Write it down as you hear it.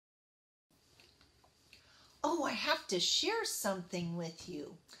Oh, I have to share something with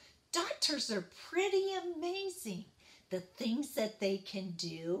you. Doctors are pretty amazing. The things that they can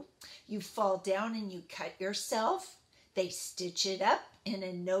do. You fall down and you cut yourself. They stitch it up, and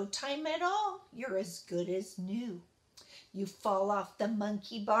in no time at all, you're as good as new. You fall off the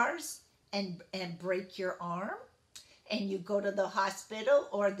monkey bars and break your arm, and you go to the hospital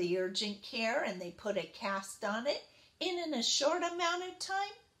or the urgent care and they put a cast on it, and in a short amount of time,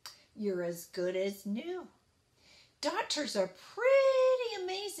 you're as good as new. Doctors are pretty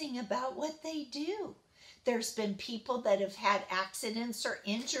amazing about what they do. There's been people that have had accidents or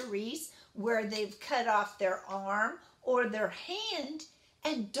injuries where they've cut off their arm or their hand,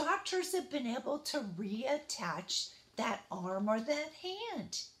 and doctors have been able to reattach that arm or that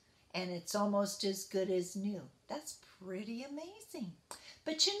hand. And it's almost as good as new. That's pretty amazing.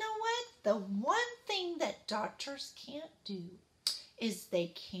 But you know what? The one thing that doctors can't do is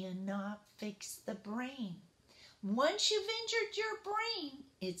they cannot fix the brain. Once you've injured your brain,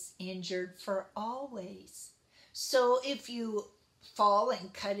 it's injured for always. So if you fall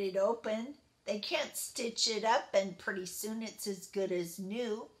and cut it open, they can't stitch it up and pretty soon it's as good as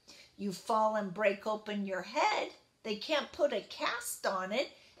new. You fall and break open your head, they can't put a cast on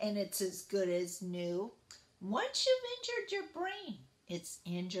it and it's as good as new. Once you've injured your brain, it's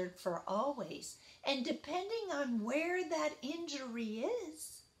injured for always. And depending on where that injury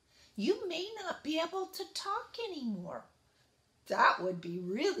is, you may not be able to talk anymore. That would be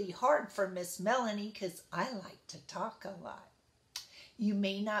really hard for Miss Melanie because I like to talk a lot. You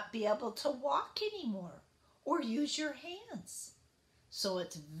may not be able to walk anymore or use your hands. So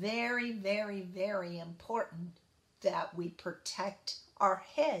it's very, very, very important that we protect our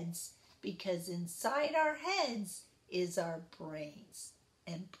heads because inside our heads is our brains,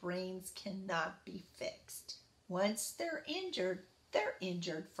 and brains cannot be fixed. Once they're injured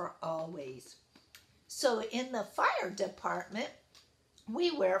for always. So in the fire department, we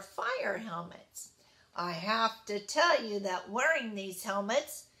wear fire helmets. I have to tell you that wearing these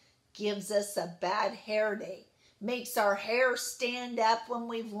helmets gives us a bad hair day. Makes our hair stand up when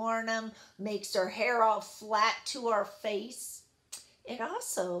we've worn them, makes our hair all flat to our face. It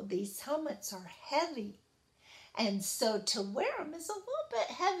also, these helmets are heavy. And so to wear them is a little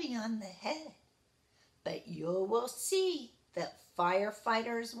bit heavy on the head. But you will see that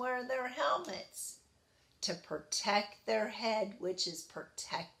firefighters wear their helmets to protect their head, which is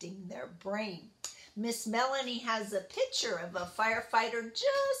protecting their brain. Miss Melanie has a picture of a firefighter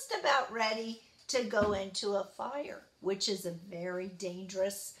just about ready to go into a fire, which is a very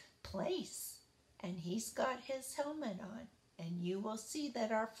dangerous place. And he's got his helmet on, and you will see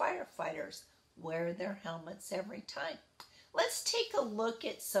that our firefighters wear their helmets every time. Let's take a look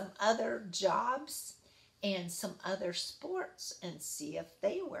at some other jobs and some other sports and see if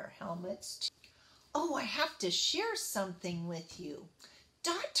they wear helmets too. Oh, I have to share something with you.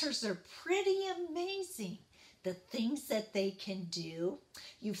 Doctors are pretty amazing. The things that they can do.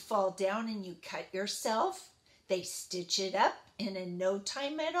 You fall down and you cut yourself. They stitch it up, and in no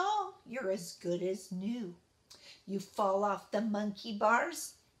time at all, you're as good as new. You fall off the monkey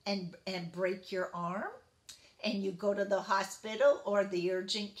bars and break your arm, and you go to the hospital or the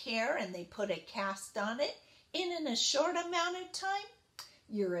urgent care and they put a cast on it, and in a short amount of time,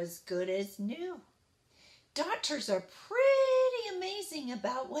 you're as good as new. Doctors are pretty amazing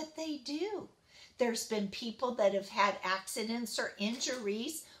about what they do. There's been people that have had accidents or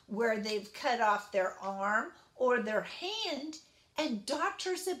injuries where they've cut off their arm or their hand, and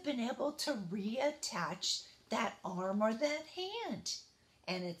doctors have been able to reattach that arm or that hand.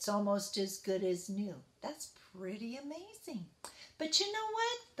 And it's almost as good as new. That's pretty amazing. But you know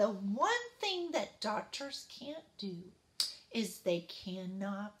what? The one thing that doctors can't do is they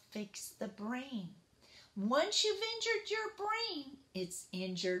cannot fix the brain. Once you've injured your brain, it's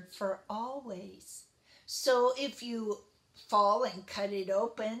injured for always. So if you fall and cut it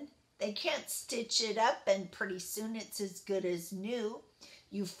open, they can't stitch it up and pretty soon it's as good as new.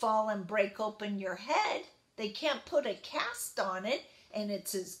 You fall and break open your head, they can't put a cast on it and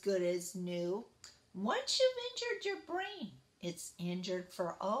it's as good as new. Once you've injured your brain, it's injured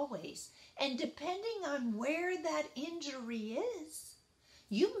for always. And depending on where that injury is,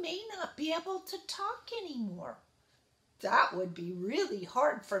 you may not be able to talk anymore. That would be really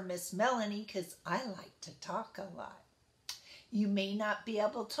hard for Miss Melanie because I like to talk a lot. You may not be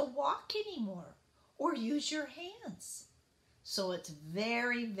able to walk anymore or use your hands. So it's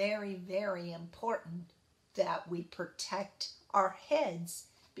very, very, very important that we protect our heads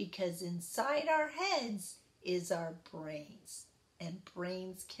because inside our heads is our brains, and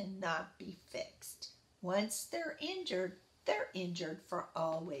brains cannot be fixed. Once they're injured for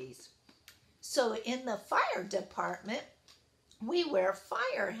always. So in the fire department, we wear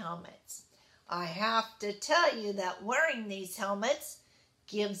fire helmets. I have to tell you that wearing these helmets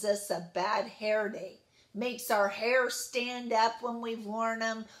gives us a bad hair day. Makes our hair stand up when we've worn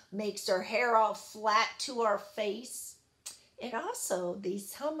them, makes our hair all flat to our face. It also,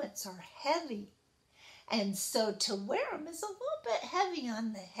 these helmets are heavy. And so to wear them is a little bit heavy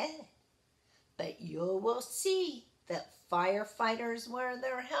on the head. But you will see that firefighters wear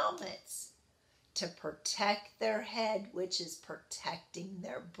their helmets to protect their head, which is protecting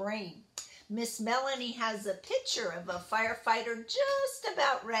their brain. Miss Melanie has a picture of a firefighter just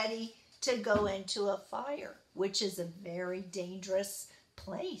about ready to go into a fire, which is a very dangerous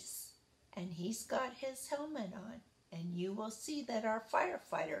place. And he's got his helmet on. And you will see that our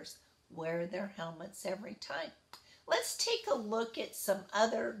firefighters wear their helmets every time. Let's take a look at some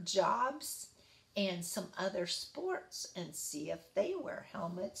other jobs and some other sports and see if they wear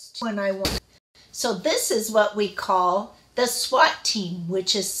helmets too. So this is what we call the SWAT team,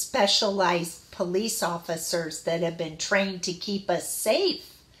 which is specialized police officers that have been trained to keep us safe.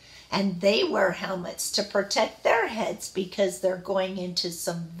 And they wear helmets to protect their heads because they're going into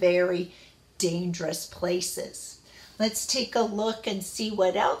some very dangerous places. Let's take a look and see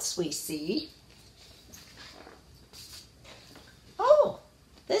what else we see. Oh,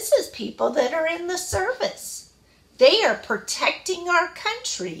 this is people that are in the service. They are protecting our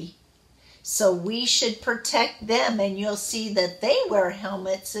country. So we should protect them, and you'll see that they wear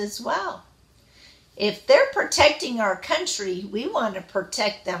helmets as well. If they're protecting our country, we want to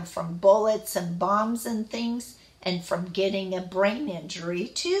protect them from bullets and bombs and things, and from getting a brain injury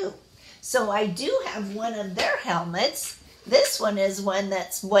too. So I do have one of their helmets. This one is one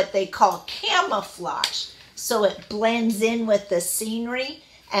that's what they call camouflage. So it blends in with the scenery.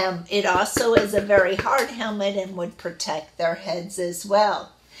 It also is a very hard helmet and would protect their heads as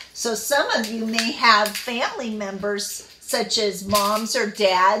well. So some of you may have family members such as moms or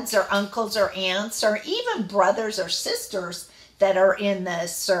dads or uncles or aunts or even brothers or sisters that are in the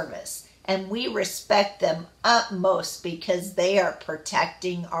service. And we respect them utmost because they are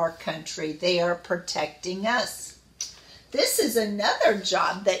protecting our country. They are protecting us. This is another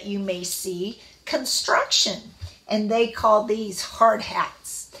job that you may see, construction. And they call these hard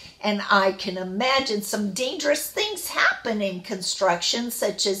hats. And I can imagine some dangerous things happen in construction,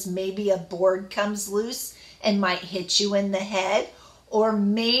 such as maybe a board comes loose and might hit you in the head, or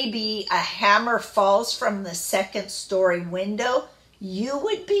maybe a hammer falls from the second-story window. You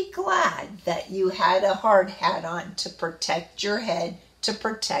would be glad that you had a hard hat on to protect your head, to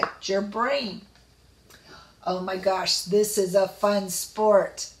protect your brain. Oh my gosh, this is a fun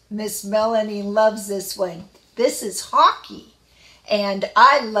sport. Miss Melanie loves this one. This is hockey. And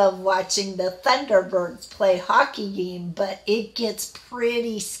I love watching the Thunderbirds play hockey game, but it gets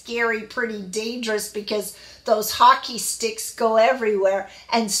pretty scary, pretty dangerous because those hockey sticks go everywhere,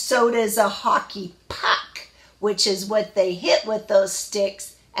 and so does a hockey puck, which is what they hit with those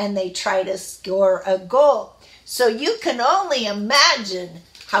sticks, and they try to score a goal. So you can only imagine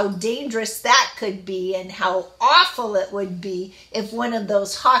how dangerous that could be and how awful it would be if one of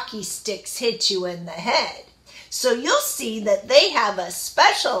those hockey sticks hit you in the head. So you'll see that they have a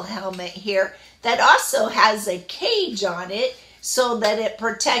special helmet here that also has a cage on it so that it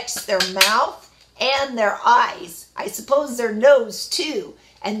protects their mouth and their eyes. I suppose their nose too.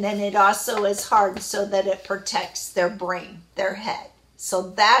 And then it also is hard so that it protects their brain, their head. So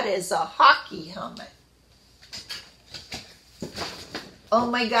that is a hockey helmet. Oh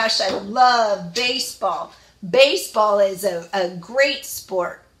my gosh, I love baseball. Baseball is a great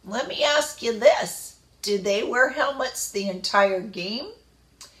sport. Let me ask you this. Do they wear helmets the entire game?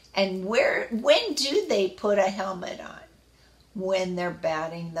 And when do they put a helmet on? When they're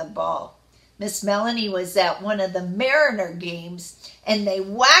batting the ball. Miss Melanie was at one of the Mariner games, and they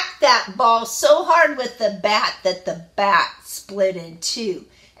whacked that ball so hard with the bat that the bat split in two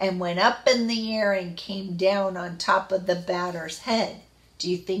and went up in the air and came down on top of the batter's head. Do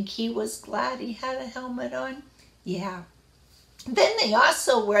you think he was glad he had a helmet on? Yeah. Then they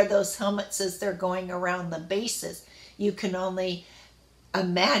also wear those helmets as they're going around the bases. You can only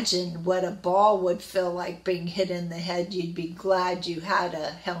imagine what a ball would feel like being hit in the head. You'd be glad you had a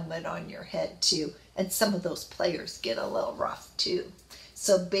helmet on your head too. And some of those players get a little rough too.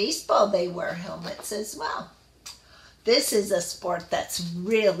 So baseball, they wear helmets as well. This is a sport that's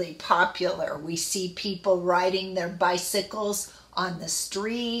really popular. We see people riding their bicycles on the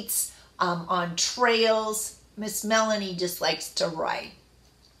streets, on trails. Miss Melanie just likes to ride.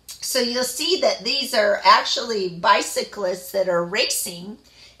 So you'll see that these are actually bicyclists that are racing,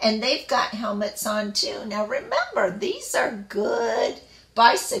 and they've got helmets on too. Now remember, these are good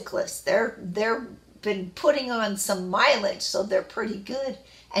bicyclists. They're been putting on some mileage, so they're pretty good,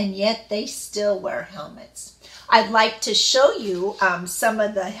 and yet they still wear helmets. I'd like to show you some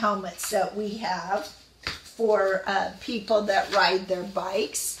of the helmets that we have for people that ride their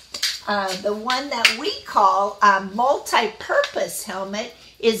bikes. The one that we call a multi-purpose helmet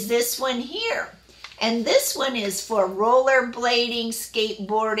is this one here. And this one is for rollerblading,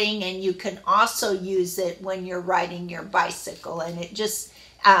 skateboarding, and you can also use it when you're riding your bicycle. And it just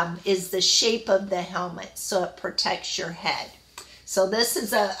is the shape of the helmet, so it protects your head. So this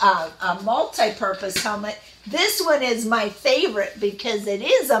is a multi-purpose helmet. This one is my favorite because it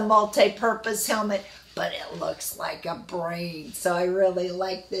is a multi-purpose helmet, but it looks like a brain. So I really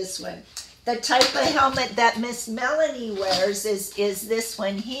like this one. The type of helmet that Miss Melanie wears is this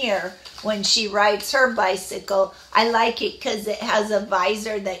one here when she rides her bicycle. I like it because it has a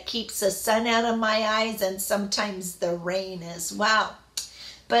visor that keeps the sun out of my eyes and sometimes the rain as well.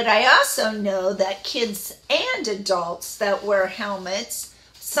 But I also know that kids and adults that wear helmets,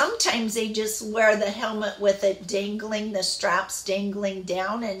 sometimes they just wear the helmet with it dangling, the straps dangling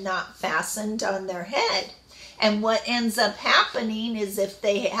down and not fastened on their head. And what ends up happening is if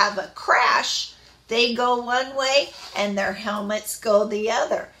they have a crash, they go one way and their helmets go the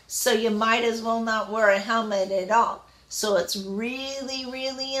other. So you might as well not wear a helmet at all. So it's really,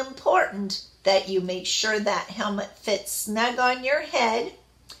 really important that you make sure that helmet fits snug on your head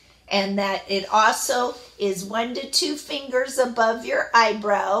and that it also is 1 to 2 fingers above your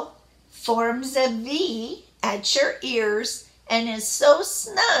eyebrow, forms a V at your ears, and is so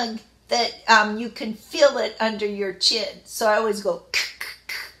snug that you can feel it under your chin. So I always go.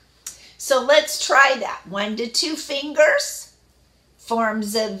 So let's try that. 1 to 2 fingers,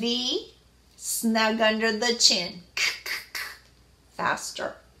 forms a V, snug under the chin.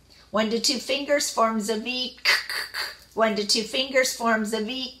 Faster. 1 to 2 fingers, forms a V. 1 to 2 fingers, forms a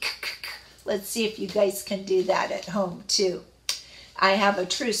V. Let's see if you guys can do that at home too. I have a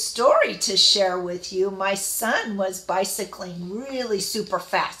true story to share with you. My son was bicycling really super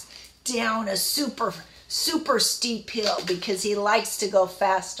fast down a super steep hill because he likes to go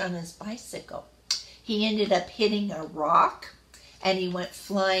fast on his bicycle. He ended up hitting a rock and he went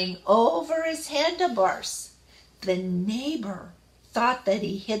flying over his handlebars. The neighbor thought that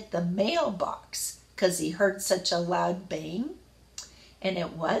he hit the mailbox because he heard such a loud bang, and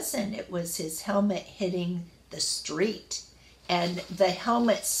it wasn't. It was his helmet hitting the street, and the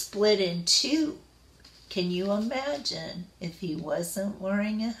helmet split in two. Can you imagine if he wasn't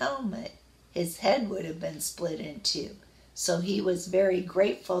wearing a helmet? His head would have been split in two. So he was very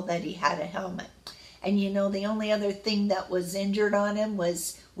grateful that he had a helmet. And you know, the only other thing that was injured on him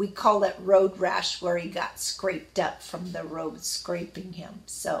was, we call it road rash, where he got scraped up from the road scraping him.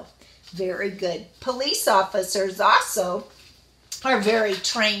 So very good. Police officers also are very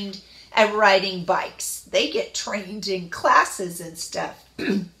trained at riding bikes. They get trained in classes and stuff.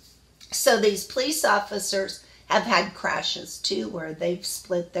 So these police officers have had crashes too where they've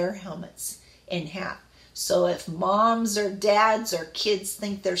split their helmets in half. So if moms or dads or kids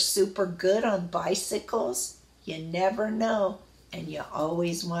think they're super good on bicycles, you never know, and you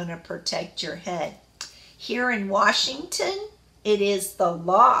always want to protect your head. Here in Washington, it is the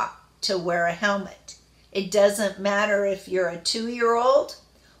law to wear a helmet. It doesn't matter if you're a 2-year-old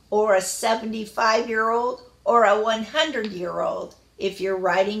or a 75-year-old or a 100-year-old. If you're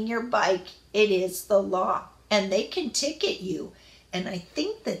riding your bike, it is the law, and they can ticket you. And I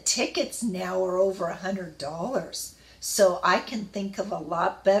think the tickets now are over $100. So I can think of a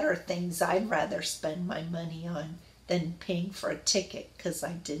lot better things I'd rather spend my money on than paying for a ticket because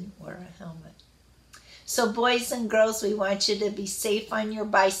I didn't wear a helmet. So boys and girls, we want you to be safe on your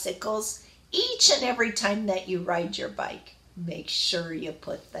bicycles. Each and every time that you ride your bike, make sure you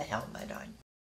put the helmet on.